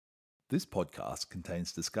This podcast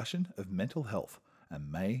contains discussion of mental health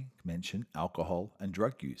and may mention alcohol and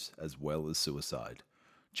drug use as well as suicide.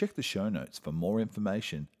 Check the show notes for more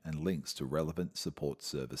information and links to relevant support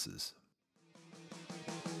services.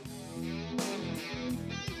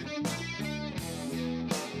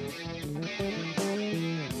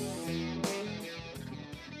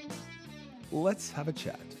 Let's have a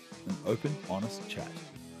chat, an open, honest chat.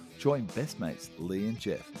 Join best mates Lee and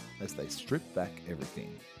Jeff as they strip back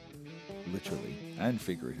everything, literally and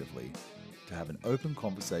figuratively, to have an open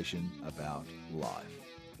conversation about life.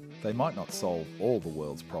 They might not solve all the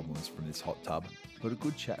world's problems from this hot tub, but a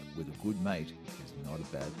good chat with a good mate is not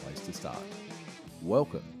a bad place to start.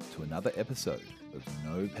 Welcome to another episode of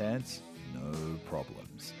No Pants, No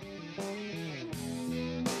Problems.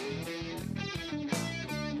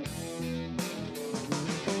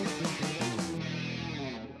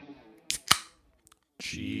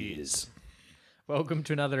 Cheers. Welcome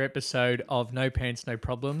to another episode of No Pants, No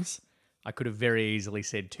Problems. I could have very easily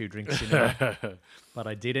said 2 drinks in a row, but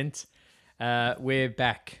I didn't. We're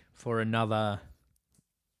back for another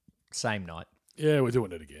same night. Yeah, we're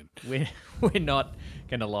doing it again. We're not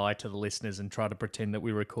going to lie to the listeners and try to pretend that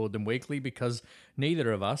we record them weekly because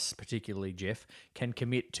neither of us, particularly Jeff, can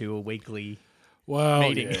commit to a weekly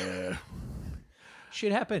meeting. Yeah.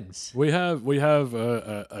 Shit happens. We have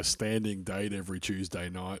a standing date every Tuesday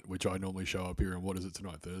night, which I normally show up here. And what is it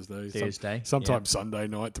tonight? Thursday. Sometimes Sunday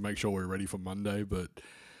night to make sure we're ready for Monday. But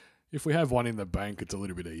if we have one in the bank, it's a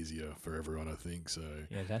little bit easier for everyone, I think. So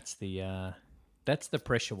yeah, that's the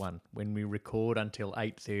pressure one when we record until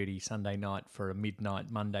 8:30 Sunday night for a midnight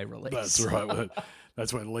Monday release. That's right.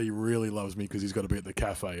 That's when Lee really loves me because he's got to be at the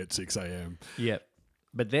cafe at 6 a.m. Yep.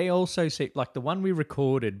 But they also see, like the one we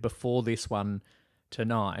recorded before this one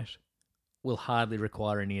tonight will hardly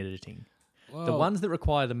require any editing. Well, The ones that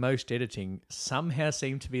require the most editing somehow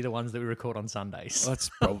seem to be the ones that we record on Sundays. that's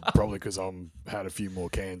probably because I'm had a few more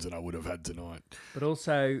cans than I would have had tonight. But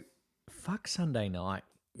also, fuck Sunday night.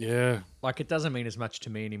 Yeah, Like, it doesn't mean as much to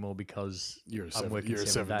me anymore because you're I'm working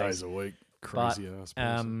 7 days a week. Crazy, I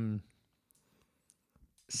suppose.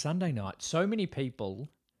 Sunday night, so many people,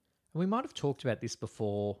 and we might have talked about this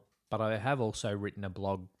before, but I have also written a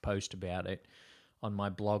blog post about it on my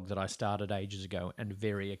blog that I started ages ago and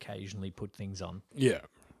very occasionally put things on. Yeah,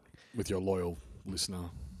 with your loyal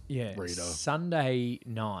listener. Yeah. Reader. Sunday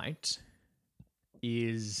night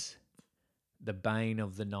is the bane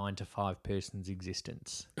of the 9 to 5 person's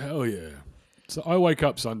existence. Hell yeah. So I wake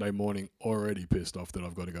up Sunday morning already pissed off that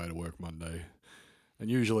I've got to go to work Monday.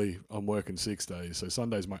 And usually I'm working 6 days, so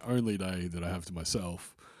Sunday's my only day that I have to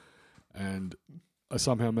myself. And I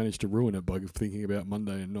somehow managed to ruin it by thinking about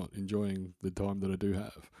Monday and not enjoying the time that I do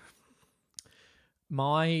have.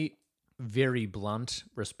 My very blunt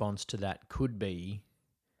response to that could be,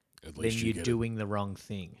 At then least you're get doing the wrong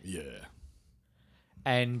thing. it. Yeah.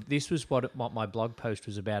 And this was what my blog post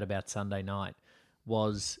was about Sunday night,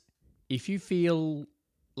 was if you feel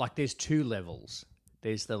like there's 2 levels.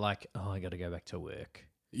 There's the like, oh, I got to go back to work.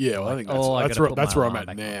 Yeah, well, I think that's where I'm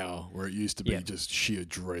at now, where it used to be just sheer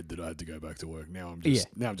dread that I had to go back to work. Now I'm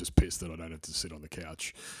just pissed that I don't have to sit on the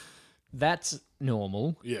couch. That's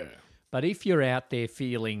normal. Yeah. But if you're out there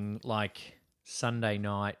feeling like Sunday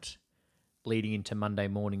night leading into Monday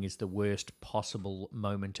morning is the worst possible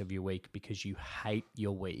moment of your week because you hate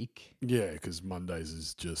your week. Yeah, because Mondays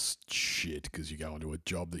is just shit because you go into a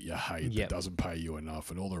job that you hate that doesn't pay you enough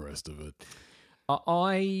and all the rest of it.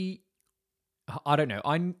 I don't know.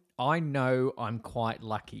 I know I'm quite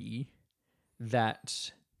lucky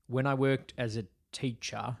that when I worked as a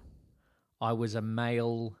teacher, I was a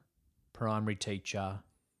male primary teacher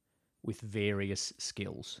with various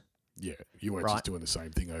skills. Yeah, you weren't just doing the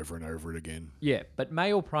same thing over and over again. Yeah, but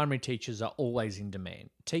male primary teachers are always in demand.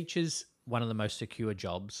 Teachers, one of the most secure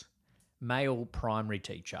jobs. Male primary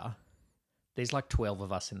teacher, there's like 12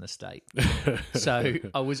 of us in the state. So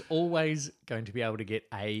I was always going to be able to get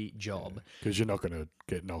a job. Because you're not going to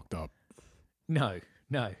get knocked up. No.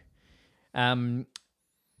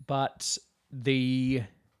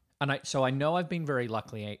 So I know I've been very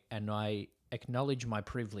lucky and I acknowledge my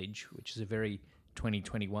privilege, which is a very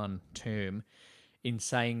 2021 term, in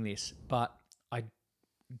saying this, but I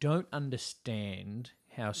don't understand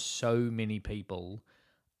how so many people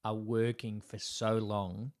are working for so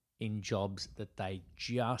long in jobs that they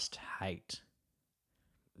just hate.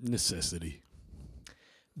 Necessity.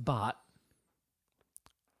 But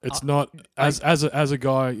it's not as a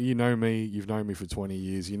guy, you know me, you've known me for 20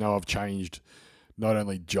 years. You know I've changed not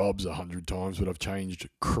only jobs 100 times, but I've changed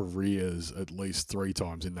careers at least 3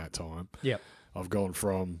 times in that time. Yep. I've gone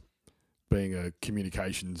from being a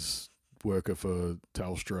communications worker for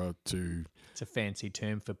Telstra to... It's a fancy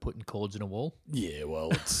term for putting cords in a wall. Yeah,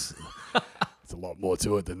 well, it's it's a lot more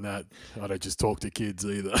to it than that. I don't just talk to kids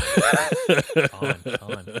either.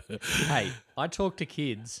 Fine. Hey, I talk to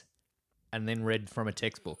kids and then read from a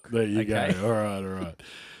textbook. There you okay? go. All right.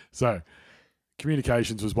 So,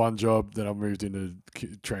 communications was one job. Then I moved into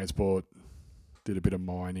transport, did a bit of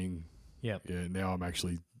mining. Yep. Yeah, now I'm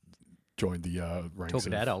actually joined the ranks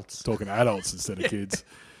Talking to of adults. talking to adults instead of kids.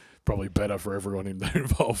 Probably better for everyone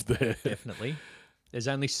involved there. Definitely. There's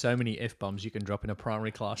only so many F-bombs you can drop in a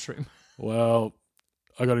primary classroom. Well,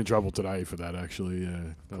 I got in trouble today for that, actually.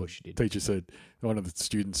 Of course you did. Teacher said, one of the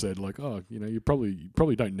students said, like, oh, you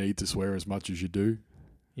probably don't need to swear as much as you do.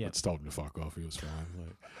 Yeah. I just told him to fuck off. He was fine.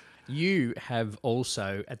 Like, You have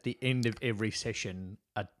also, at the end of every session,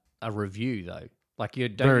 a review, though. Like,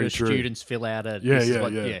 don't Very your true. students fill out a... Yeah, this is yeah,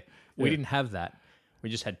 what, yeah. We Yeah. didn't have that. We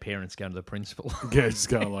just had parents going to the principal. yeah, it's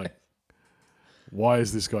kind of like, why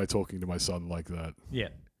is this guy talking to my son like that? Yeah.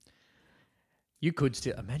 You could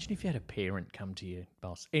still... Imagine if you had a parent come to your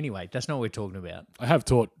boss. Anyway, that's not what we're talking about. I have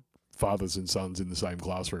taught fathers and sons in the same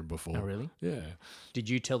classroom before. Oh, really? Yeah. Did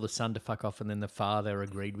you tell the son to fuck off and then the father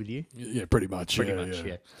agreed with you? Yeah, pretty much. Pretty much,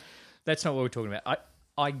 yeah. That's not what we're talking about.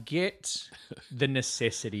 I get the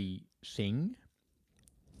necessity thing,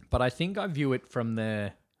 but I think I view it from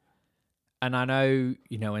the... And I know,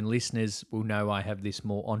 and listeners will know I have this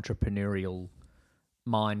more entrepreneurial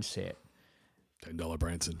mindset. $10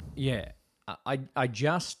 Branson. Yeah. I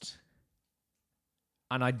just...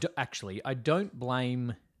 And I don't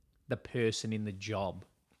blame the person in the job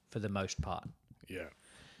for the most part. Yeah.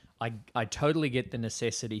 I totally get the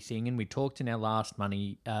necessity thing, and we talked in our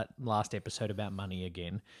last episode about money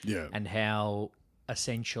again, Yeah. and how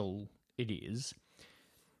essential it is.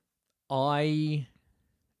 I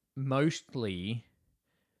mostly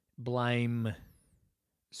blame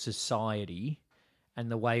society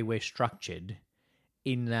and the way we're structured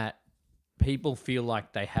in that people feel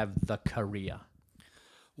like they have the career.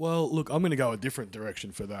 Well, look, I'm going to go a different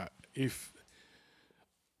direction for that. If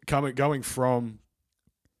going from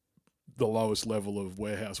the lowest level of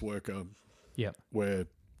warehouse worker, Yep. where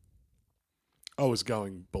I was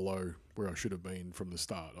going below where I should have been from the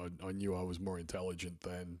start. I knew I was more intelligent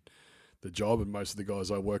than the job, and most of the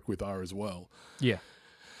guys I work with are as well. Yeah.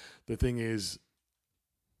 The thing is,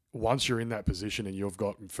 once you're in that position and you've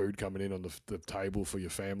got food coming in on the table for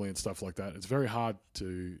your family and stuff like that, it's very hard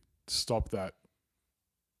to stop that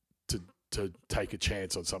to take a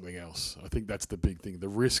chance on something else. I think that's the big thing. The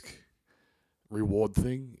risk reward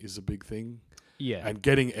thing is a big thing. Yeah. And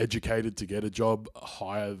getting educated to get a job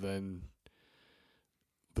higher than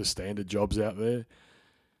the standard jobs out there.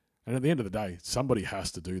 And at the end of the day, somebody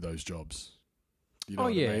has to do those jobs. You know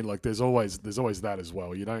what I mean? Like there's always that as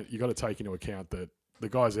well. You got to take into account that the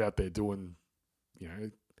guys out there doing,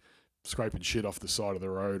 scraping shit off the side of the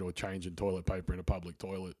road or changing toilet paper in a public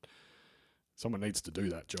toilet, someone needs to do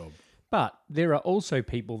that job. But there are also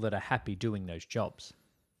people that are happy doing those jobs.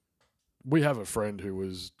 We have a friend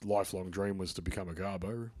whose lifelong dream was to become a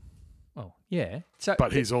garbo. Oh, yeah. So,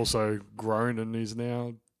 But he's also grown and is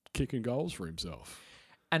now kicking goals for himself.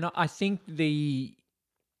 And I think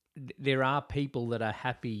there are people that are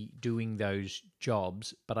happy doing those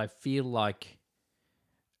jobs, but I feel like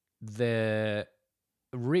the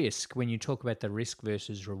risk, when you talk about the risk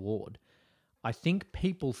versus reward, I think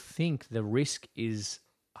people think the risk is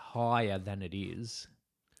higher than it is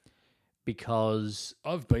because...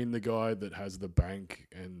 I've been the guy that has the bank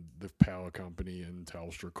and the power company and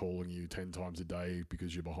Telstra calling you 10 times a day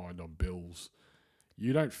because you're behind on bills.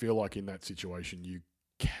 You don't feel like in that situation you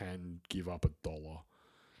can give up $1.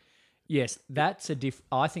 Yes,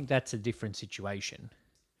 I think that's a different situation.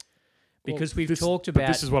 Because Well, we've talked about... But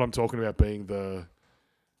this is what I'm talking about, being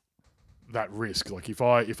that risk. Like if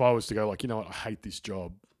I was to go like, you know what, I hate this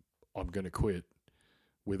job, I'm going to quit,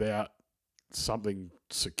 without something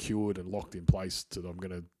secured and locked in place that I'm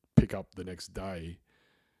going to pick up the next day,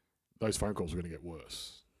 those phone calls are going to get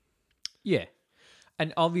worse. Yeah.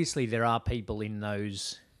 And obviously there are people in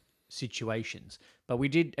those situations. But we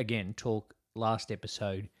did, again, talk last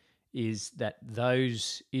episode, is that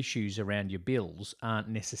those issues around your bills aren't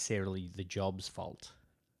necessarily the job's fault.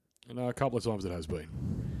 A couple of times it has been.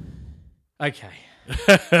 Okay.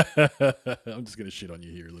 I'm just going to shit on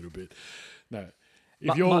you here a little bit. No.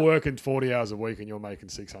 If you're working 40 hours a week and you're making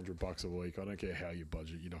 $600 a week, I don't care how you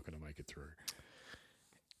budget, you're not going to make it through.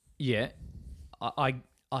 Yeah,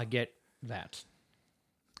 I get that.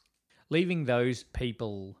 Leaving those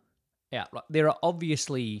people out, like, there are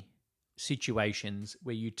obviously situations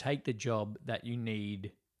where you take the job that you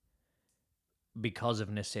need because of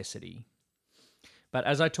necessity. But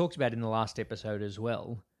as I talked about in the last episode as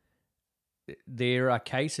well, there are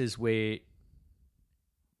cases where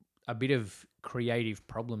a bit of creative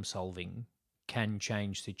problem solving can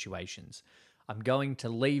change situations. I'm going to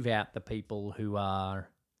leave out the people who are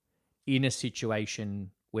in a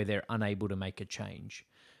situation where they're unable to make a change.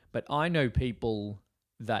 But I know people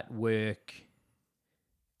that work,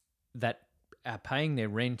 that are paying their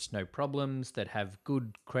rent, no problems, that have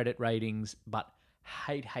good credit ratings, but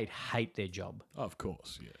hate their job. Of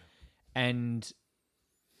course, yeah. And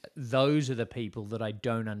those are the people that I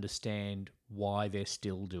don't understand why they're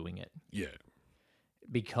still doing it. Yeah.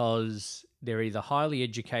 Because they're either highly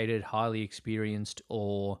educated, highly experienced,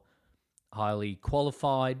 or highly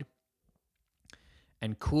qualified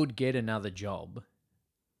and could get another job,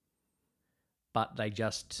 but they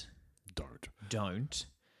just don't.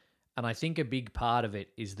 And I think a big part of it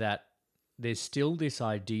is that there's still this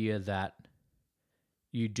idea that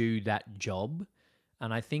you do that job.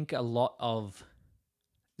 And I think there's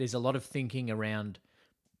a lot of thinking around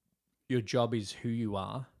your job is who you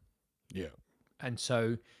are. Yeah. And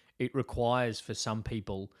so it requires for some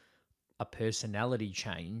people a personality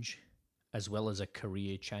change as well as a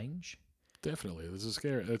career change. Definitely. There's a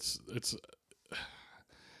scary, it's,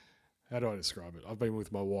 how do I describe it? I've been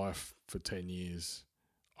with my wife for 10 years.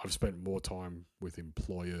 I've spent more time with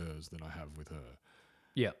employers than I have with her.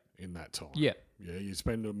 Yeah. In that time. Yeah. Yeah. You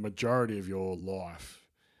spend a majority of your life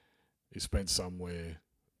is spent somewhere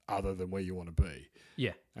other than where you want to be.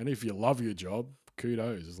 Yeah. And if you love your job,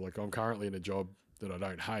 kudos. It's like I'm currently in a job that I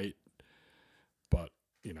don't hate, but,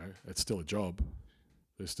 you know, it's still a job.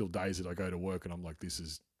 There's still days that I go to work and I'm like, this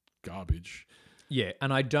is garbage. Yeah.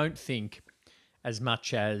 And I don't think as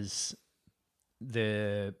much as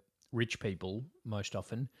the rich people most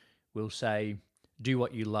often will say, do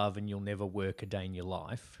what you love and you'll never work a day in your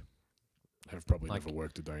life. Have probably never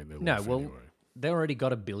worked a day in their No, life well, anyway. they already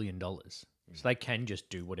got $1 billion. So they can just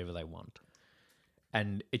do whatever they want.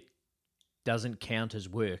 And it doesn't count as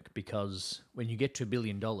work because when you get to $1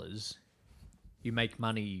 billion, you make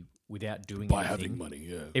money without doing By anything. having money,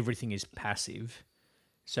 yeah. Everything is passive.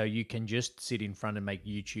 So you can just sit in front and make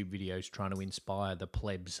YouTube videos trying to inspire the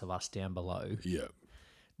plebs of us down below. Yeah.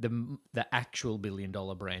 The actual $1 billion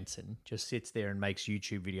Branson just sits there and makes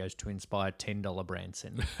YouTube videos to inspire $10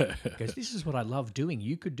 Branson. Goes, this is what I love doing.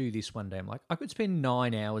 You could do this one day. I'm like, I could spend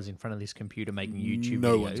 9 hours in front of this computer making YouTube videos.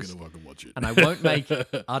 No one's going to fucking watch it. And I won't make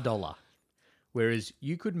 $1. Whereas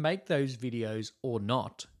you could make those videos or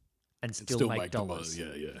not and still make dollars.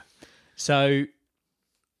 Yeah, yeah. So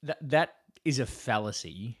that is a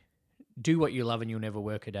fallacy. Do what you love and you'll never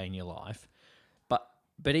work a day in your life.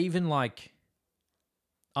 But even like,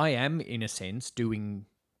 I am, in a sense, doing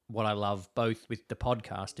what I love both with the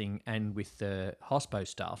podcasting and with the hospo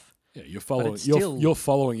stuff. Yeah, you're following you're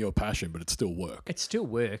following your passion, but it's still work. It's still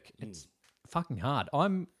work. It's fucking hard.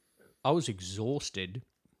 I was exhausted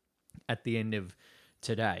at the end of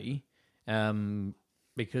today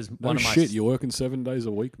because one of my you're working 7 days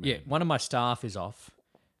a week, man. Yeah, one of my staff is off.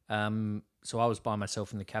 So I was by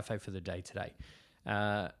myself in the cafe for the day today.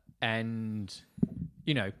 And,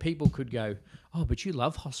 you know, people could go, oh, but you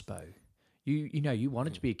love hospo. You know, you want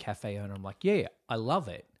it to be a cafe owner. I'm like, yeah, I love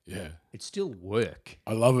it. Yeah. It's still work.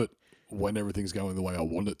 I love it when everything's going the way I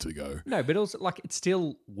want it to go. No, but also, like, it's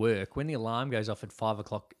still work. When the alarm goes off at 5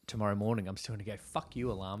 o'clock tomorrow morning, I'm still going to go, fuck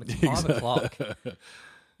you, alarm. It's 5 o'clock.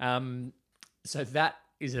 So that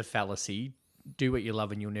is a fallacy. Do what you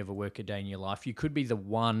love and you'll never work a day in your life. You could be the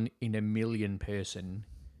 1 in a million person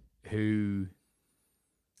who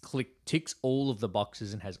ticks all of the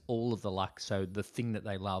boxes and has all of the luck. So the thing that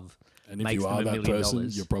they love and if makes you them are $1 that million. person,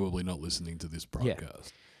 you're probably not listening to this podcast. Yeah.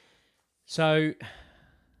 So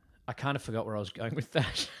I kind of forgot where I was going with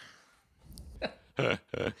that.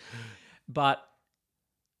 But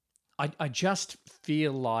I just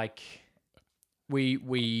feel like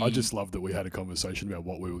we I just love that we had a conversation about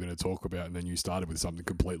what we were going to talk about, and then you started with something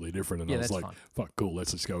completely different, and Yeah, I was that's like, fine. fuck, cool,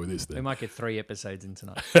 let's just go with this then. we might get 3 episodes in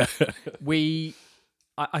tonight.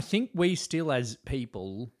 I think we still, as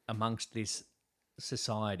people amongst this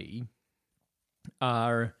society,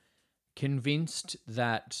 are convinced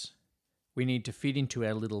that we need to fit into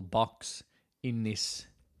our little box in this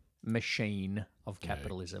machine of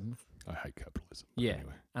capitalism. I hate capitalism. Yeah,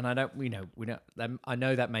 Anyway. and I don't. I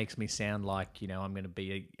know that makes me sound like I'm going to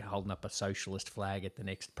be holding up a socialist flag at the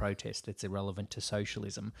next protest that's irrelevant to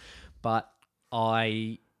socialism, but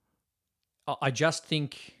I just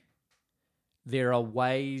think there are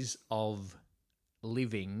ways of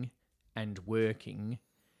living and working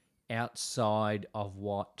outside of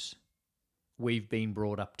what we've been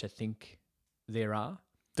brought up to think there are.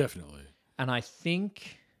 Definitely. And I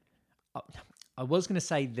think I was going to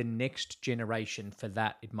say the next generation, for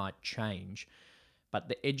that it might change, but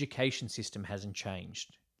the education system hasn't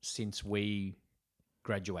changed since we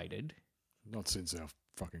graduated. Not since our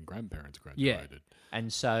fucking grandparents Yeah. graduated.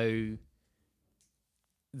 And so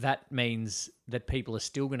that means that people are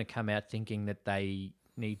still going to come out thinking that they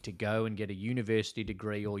need to go and get a university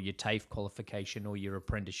degree or your TAFE qualification or your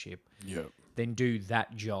apprenticeship, Yeah. then do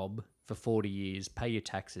that job for 40 years, pay your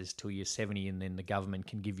taxes till you're 70, and then the government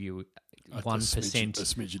can give you 1% a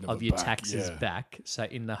smidgen of it your back, taxes yeah. back. So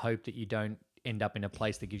in the hope that you don't end up in a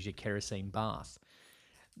place that gives you a kerosene bath.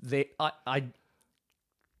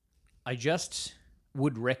 I just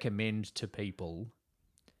would recommend to people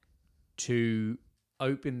to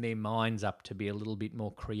open their minds up to be a little bit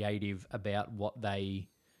more creative about what they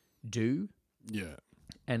do Yeah.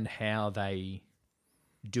 and how they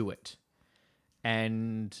do it.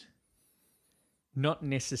 And not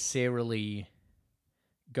necessarily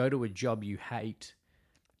go to a job you hate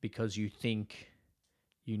because you think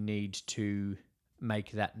you need to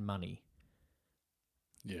make that money.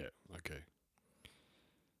 Yeah. Okay.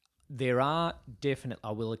 I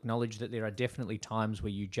will acknowledge that there are definitely times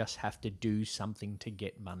where you just have to do something to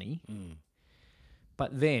get money.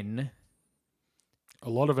 But then, A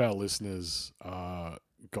lot of our listeners are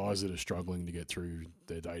guys that are struggling to get through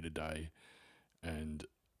their day to day, and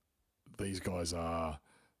these guys are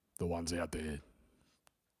the ones out there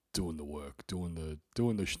doing the work, doing the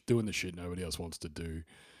shit nobody else wants to do,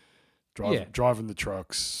 driving the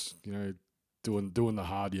trucks, doing the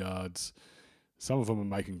hard yards. Some of them are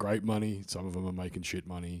making great money, some of them are making shit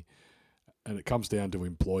money, and it comes down to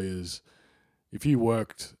employers. If you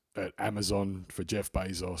worked at Amazon for Jeff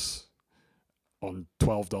Bezos on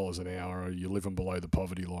 $12 an hour, you're living below the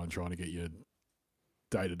poverty line trying to get your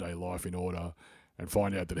day-to-day life in order, and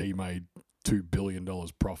find out that he made $2 billion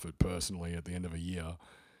profit personally at the end of a year,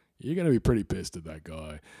 you're going to be pretty pissed at that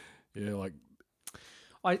guy. Yeah, like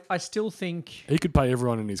I still think... he could pay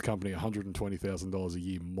everyone in his company $120,000 a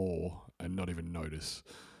year more and not even notice.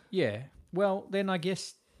 Yeah. Well, then I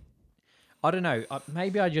guess... I don't know.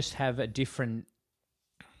 Maybe I just have a different...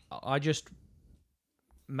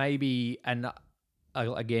 Maybe... And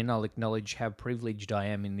again, I'll acknowledge how privileged I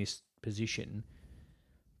am in this position.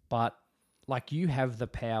 But, like, you have the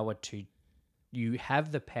power to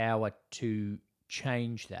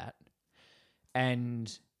change that.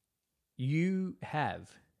 And... You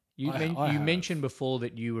have. You mentioned before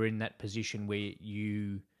that you were in that position where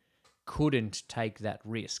you couldn't take that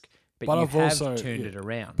risk, but you I've have also turned it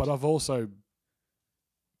around. But I've also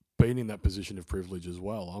been in that position of privilege as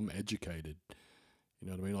well. I'm educated.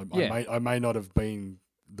 You know what I mean? I may not have been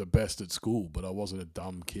the best at school, but I wasn't a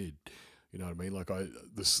dumb kid. You know what I mean? Like I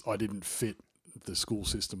didn't fit the school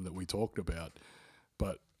system that we talked about,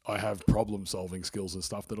 but I have problem solving skills and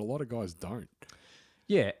stuff that a lot of guys don't.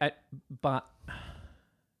 Yeah, but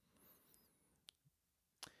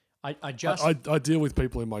I deal with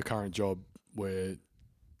people in my current job where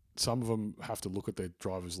some of them have to look at their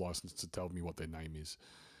driver's license to tell me what their name is.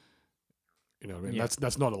 You know what I mean? Yeah.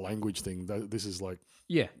 That's not a language thing. This is like,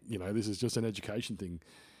 yeah, this is just an education thing.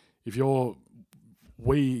 If you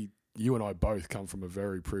and I both come from a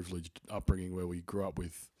very privileged upbringing where we grew up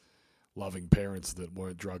with loving parents that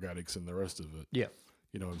weren't drug addicts and the rest of it. Yeah.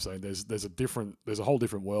 You know what I'm saying? There's a whole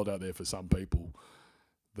different world out there for some people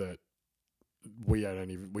that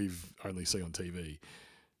we've only see on TV.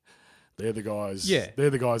 They're the guys. Yeah. They're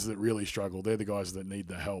the guys that really struggle. They're the guys that need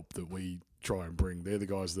the help that we try and bring. They're the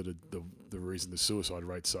guys that are the reason the suicide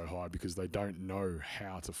rate's so high, because they don't know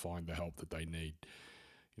how to find the help that they need.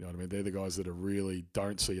 You know what I mean? They're the guys that are really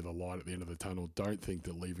don't see the light at the end of the tunnel, don't think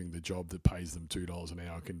that leaving the job that pays them $2 an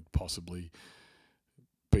hour can possibly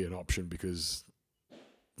be an option because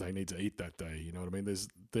they need to eat that day. You know what I mean?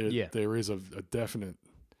 There is a definite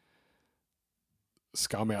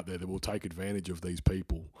scum out there that will take advantage of these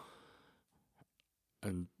people.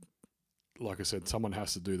 And like I said, someone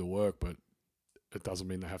has to do the work, but it doesn't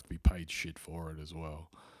mean they have to be paid shit for it as well.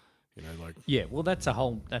 You know, like well, that's a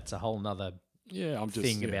whole nother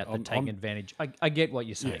thing about the taking advantage. I get what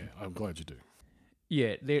you're saying. Yeah, I'm glad you do.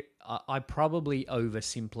 Yeah, I probably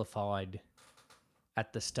oversimplified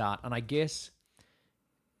at the start, and I guess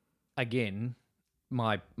again,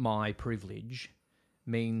 my privilege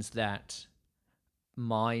means that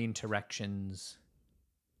my interactions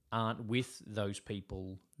aren't with those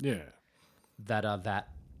people that are that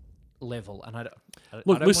level. And I don't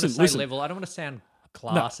want to say level. I don't want to sound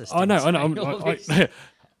classist. No, I know.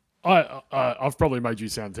 I've probably made you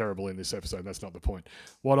sound terrible in this episode. That's not the point.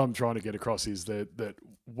 What I'm trying to get across is that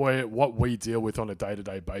what we deal with on a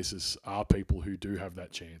day-to-day basis are people who do have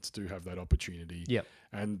that chance, do have that opportunity. Yep.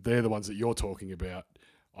 And they're the ones that you're talking about.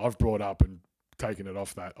 I've brought up and taken it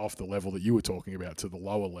off the level that you were talking about to the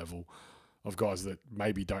lower level of guys that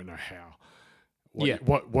maybe don't know how.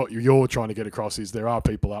 What you're trying to get across is there are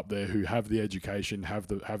people up there who have the education, have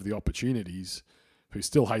the opportunities, who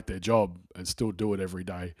still hate their job and still do it every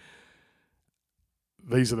day.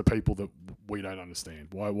 These are the people that we don't understand.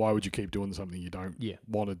 Why would you keep doing something you don't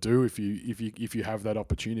want to do if you have that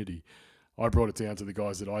opportunity? I brought it down to the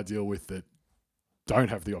guys that I deal with that don't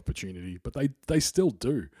have the opportunity, but they still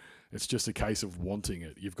do. It's just a case of wanting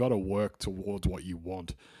it. You've got to work towards what you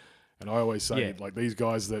want. And I always say, like these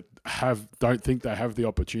guys that don't think they have the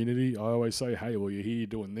opportunity, I always say, hey, well, you're here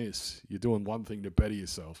doing this. You're doing one thing to better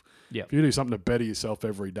yourself. Yeah. If you do something to better yourself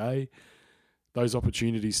every day, those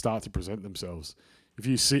opportunities start to present themselves. If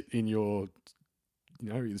you sit in you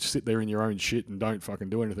sit there in your own shit and don't fucking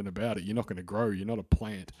do anything about it, you're not going to grow. You're not a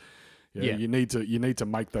plant. You need to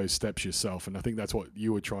make those steps yourself. And I think that's what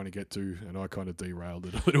you were trying to get to, and I kind of derailed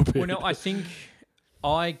it a little bit. Well, no, I think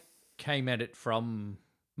I came at it from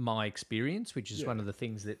my experience, which is one of the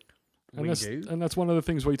things that we do. And that's one of the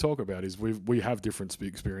things we talk about is we have different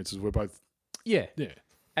experiences. We're both... Yeah. Yeah.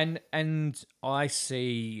 And I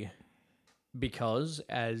see, because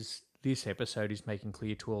as this episode is making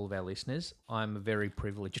clear to all of our listeners, I'm a very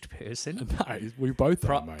privileged person. No, we both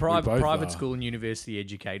are, mate. Private school and university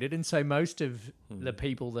educated, and so most of the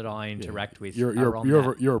people that I interact with are on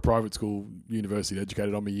that. You're a private school university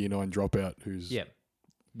educated. I'm a year 9 dropout who's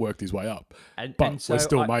worked his way up. But so we're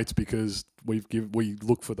still mates because we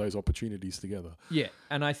look for those opportunities together. Yeah,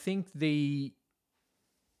 and I think the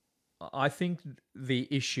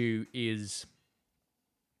issue is...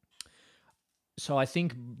 So I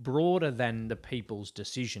think broader than the people's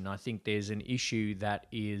decision, I think there's an issue that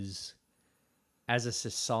is, as a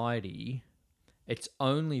society, it's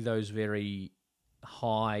only those very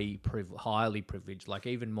highly privileged, like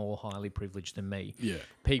even more highly privileged than me,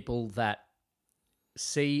 people that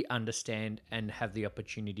see, understand, and have the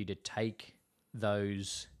opportunity to take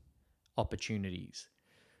those opportunities.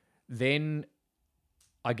 Then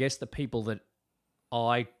I guess the people that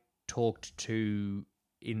I talked to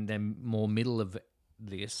in the more middle of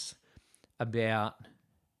this about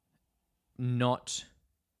not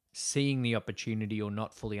seeing the opportunity or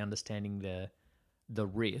not fully understanding the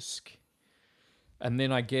risk. And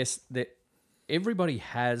then I guess that everybody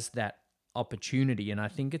has that opportunity, and I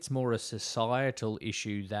think it's more a societal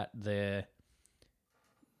issue that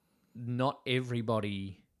not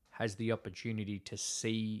everybody has the opportunity to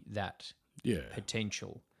see that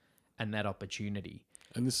potential and that opportunity.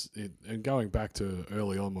 And going back to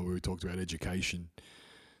early on when we talked about education,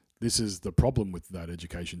 this is the problem with that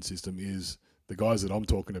education system is the guys that I'm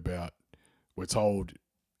talking about were told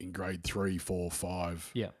in grade 3, 4,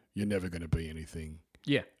 5, you're never going to be anything.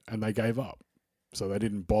 Yeah. And they gave up. So they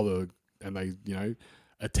didn't bother, and they,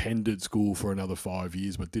 attended school for another 5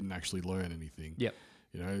 years but didn't actually learn anything. Yep.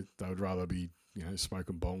 They would rather be,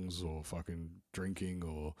 smoking bongs or fucking drinking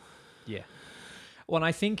or... Yeah. Well,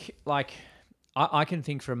 I think, I can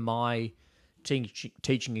think from my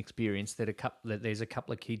teaching experience that there's a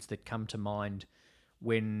couple of kids that come to mind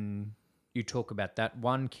when you talk about that.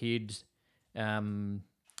 One kid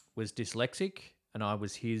was dyslexic, and I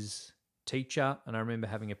was his teacher, and I remember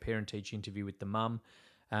having a parent-teacher interview with the mum,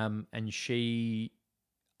 and she,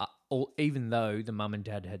 even though the mum and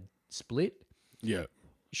dad had split,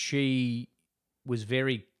 she was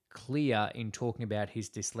very clear in talking about his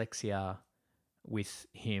dyslexia with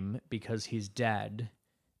him because his dad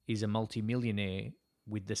is a multimillionaire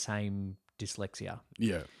with the same dyslexia.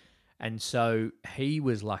 Yeah. And so he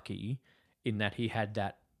was lucky in that he had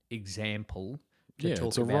that example to talk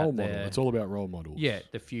it's a about role model. It's all about role models. Yeah,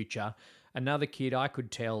 the future. Another kid, I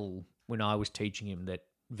could tell when I was teaching him that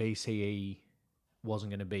VCE wasn't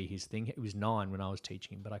going to be his thing. He was 9 when I was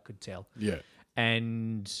teaching him, but I could tell. Yeah.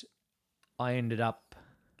 And I ended up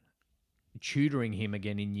tutoring him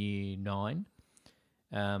again in year 9.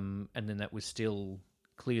 And then that was still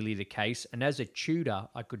clearly the case. And as a tutor,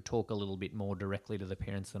 I could talk a little bit more directly to the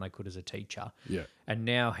parents than I could as a teacher. Yeah. And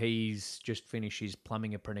now he's just finished his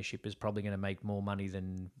plumbing apprenticeship, is probably going to make more money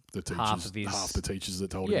than half the teachers that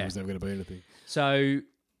told him he was never going to be anything. So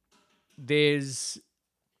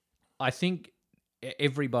I think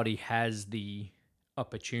everybody has the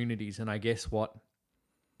opportunities, and I guess what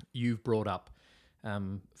you've brought up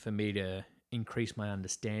for me to increase my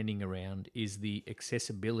understanding around is the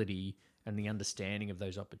accessibility and the understanding of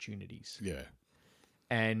those opportunities. Yeah.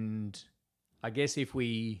 And I guess if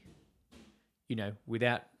we,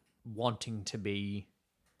 without wanting to be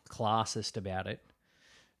classist about it,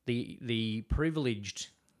 the privileged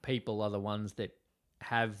people are the ones that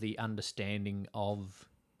have the understanding of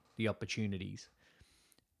the opportunities.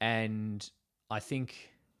 And I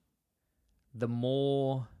think the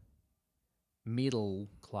more middle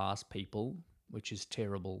class people, which is a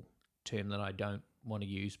terrible term that I don't want to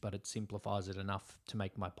use, but it simplifies it enough to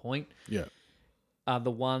make my point, Yeah. are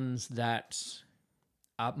the ones that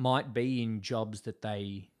might be in jobs that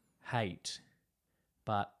they hate,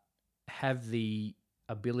 but have the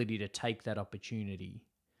ability to take that opportunity.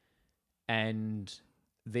 And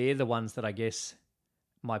they're the ones that I guess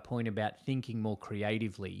my point about thinking more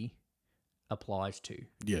creatively applies to.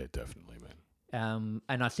 Yeah, definitely, man.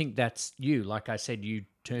 And I think that's you. Like I said, you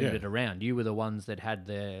turned Yeah. it around. You were the ones that had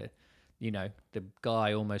the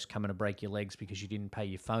guy almost coming to break your legs because you didn't pay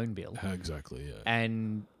your phone bill. Exactly,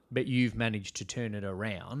 yeah. But you've managed to turn it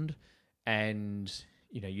around, and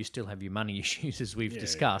you still have your money issues as we've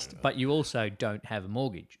discussed, but you also don't have a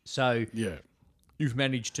mortgage. So Yeah. you've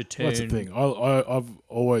managed to turn. That's the thing. I've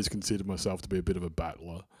always considered myself to be a bit of a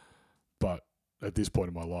battler, but at this point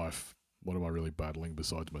in my life, what am I really battling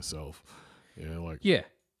besides myself? Yeah,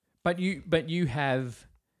 but you have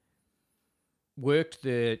worked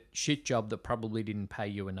the shit job that probably didn't pay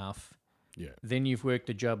you enough. Yeah. Then you've worked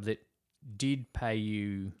a job that did pay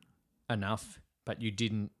you enough, but you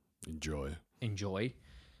didn't enjoy.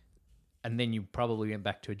 And then you probably went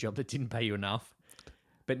back to a job that didn't pay you enough.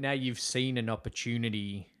 But now you've seen an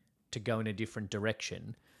opportunity to go in a different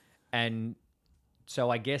direction. And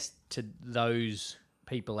so I guess to those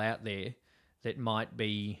people out there that might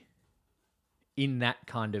be in that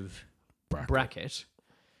kind of bracket,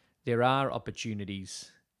 there are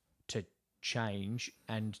opportunities to change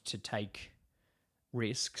and to take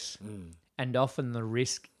risks. And often the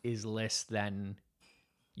risk is less than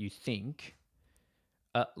you think.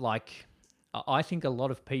 I think a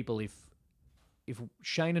lot of people, if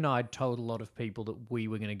Shane and I had told a lot of people that we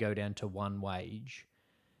were going to go down to one wage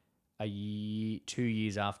 2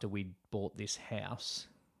 years after we'd bought this house,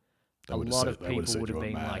 a lot of people would have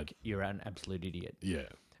been like, you're an absolute idiot. Yeah.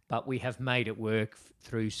 But we have made it work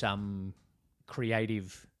through some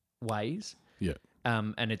creative ways. Yeah.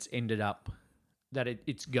 And it's ended up that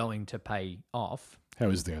it's going to pay off. How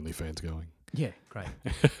is the OnlyFans going? Yeah, great.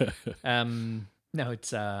 No,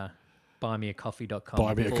 it's buymeacoffee.com.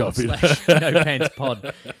 Buy me a coffee. No Pants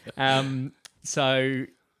Pod. So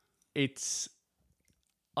it's,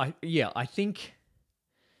 I think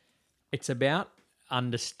it's about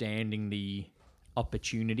understanding the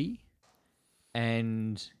opportunity,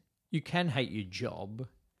 and you can hate your job,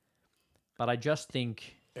 but I just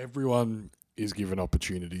think Everyone is given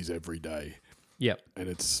opportunities every day. Yep. And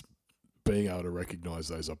it's being able to recognise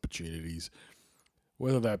those opportunities,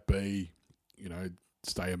 whether that be,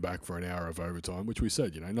 staying back for an hour of overtime, which we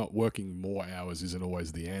said, not working more hours isn't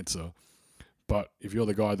always the answer. But if you're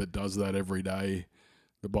the guy that does that every day,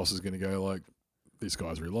 the boss is going to go like, this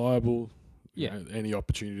guy's reliable. Yeah. Any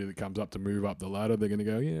opportunity that comes up to move up the ladder, they're going to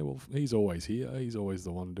go, yeah, well, he's always here. He's always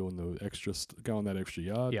the one doing the extra, going that extra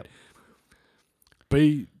yard. Yep.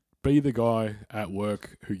 Be the guy at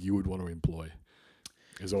work who you would want to employ.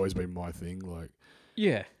 Has always been my thing.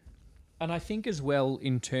 Yeah. And I think as well,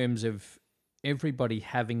 in terms of everybody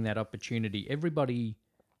having that opportunity, everybody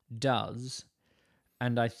does.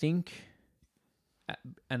 And I think,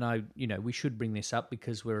 we should bring this up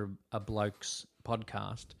because we're a blokes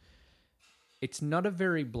podcast. It's not a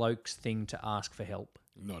very blokes thing to ask for help.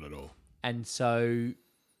 Not at all. And so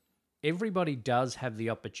everybody does have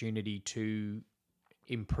the opportunity to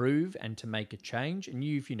improve and to make a change. And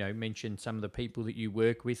you've, mentioned some of the people that you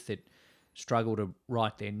work with that struggle to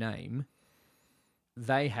write their name.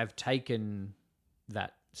 They have taken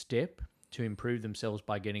that step to improve themselves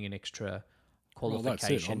by getting an extra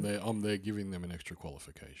qualification. Well, that's it. I'm there giving them an extra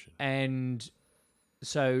qualification. And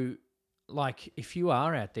so, if you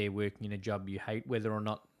are out there working in a job you hate,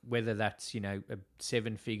 whether that's, a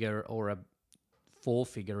 7-figure or a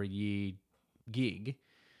 4-figure a year gig,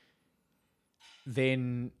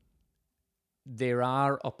 then there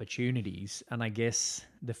are opportunities. And I guess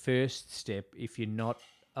the first step, if you're not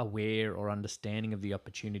aware or understanding of the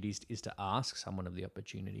opportunities, is to ask someone of the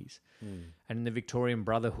opportunities. And in the Victorian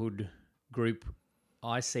Brotherhood group,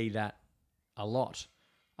 I see that a lot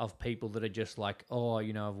of people that are just like,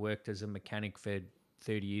 I've worked as a mechanic for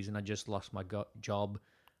 30 years and I just lost my job.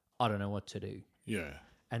 I don't know what to do. Yeah.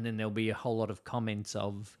 And then there'll be a whole lot of comments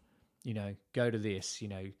of, go to this,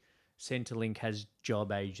 Centrelink has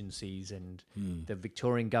job agencies and the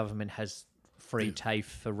Victorian government has free TAFE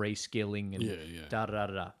for reskilling and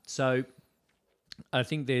da-da-da-da-da. So I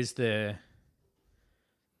think there's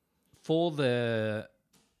for the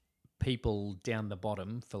people down the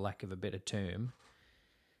bottom, for lack of a better term,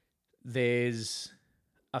 there's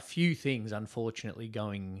a few things, unfortunately,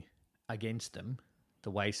 going against them. The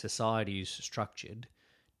way society is structured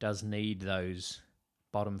does need those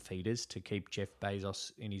bottom feeders to keep Jeff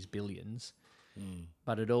Bezos in his billions.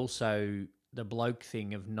 But it also, the bloke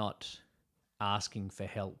thing of not asking for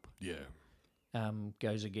help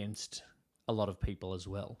goes against a lot of people as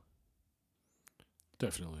well.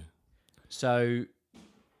 Definitely. So,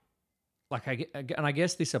 I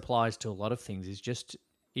guess this applies to a lot of things, is just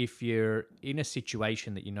if you're in a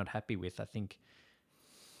situation that you're not happy with, I think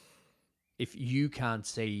if you can't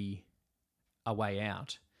see a way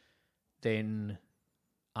out, then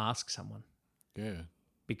ask someone. Yeah.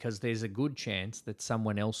 Because there's a good chance that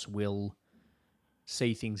someone else will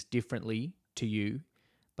see things differently to you,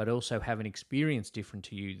 but also have an experience different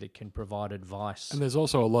to you that can provide advice. And there's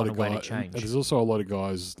also a lot of way to guys. change. And there's also a lot of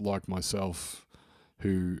guys like myself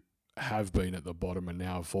who have been at the bottom and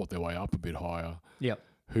now have fought their way up a bit higher. Yep.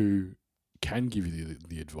 Who can give you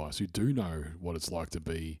the advice, who do know what it's like to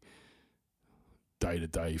be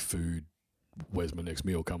day-to-day food, where's my next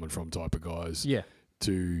meal coming from type of guys,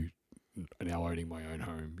 to now owning my own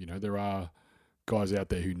home. You know, there are guys out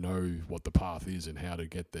there who know what the path is and how to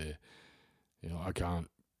get there. You know, I can't,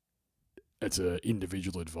 it's an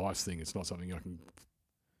individual advice thing. It's not something I can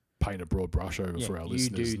paint a broad brush over for our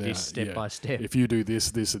listeners. You do this step by step. If you do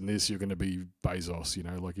this, this, and this, you're going to be Bezos. You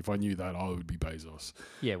know, like if I knew that, I would be Bezos.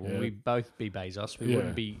 Yeah, well, we'd both be Bezos. We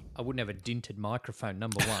wouldn't be. I wouldn't have a dinted microphone.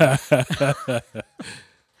 Number one.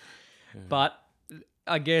 But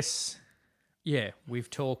I guess, we've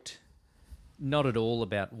talked not at all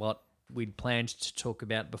about what we'd planned to talk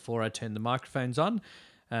about before I turned the microphones on.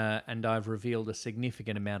 And I've revealed a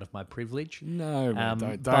significant amount of my privilege. No,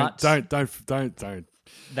 man, don't.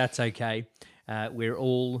 That's okay. We're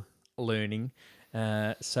all learning.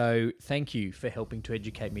 So thank you for helping to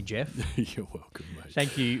educate me, Jeff. You're welcome, mate.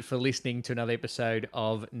 Thank you for listening to another episode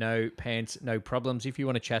of No Pants, No Problems. If you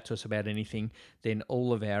want to chat to us about anything, then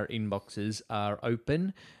all of our inboxes are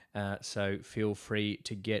open. So feel free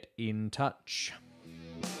to get in touch.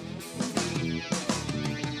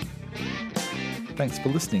 Thanks for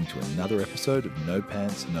listening to another episode of No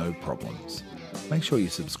Pants, No Problems. Make sure you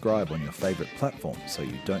subscribe on your favourite platform so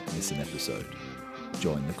you don't miss an episode.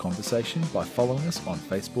 Join the conversation by following us on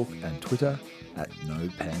Facebook and Twitter at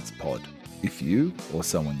NoPantsPod. If you or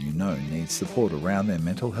someone you know needs support around their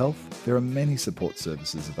mental health, there are many support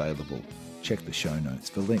services available. Check the show notes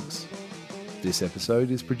for links. This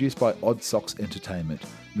episode is produced by Odd Socks Entertainment,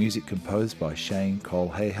 music composed by Shane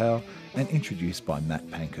Cole Hayhow and introduced by Matt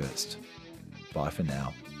Pankhurst. Bye for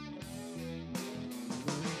now.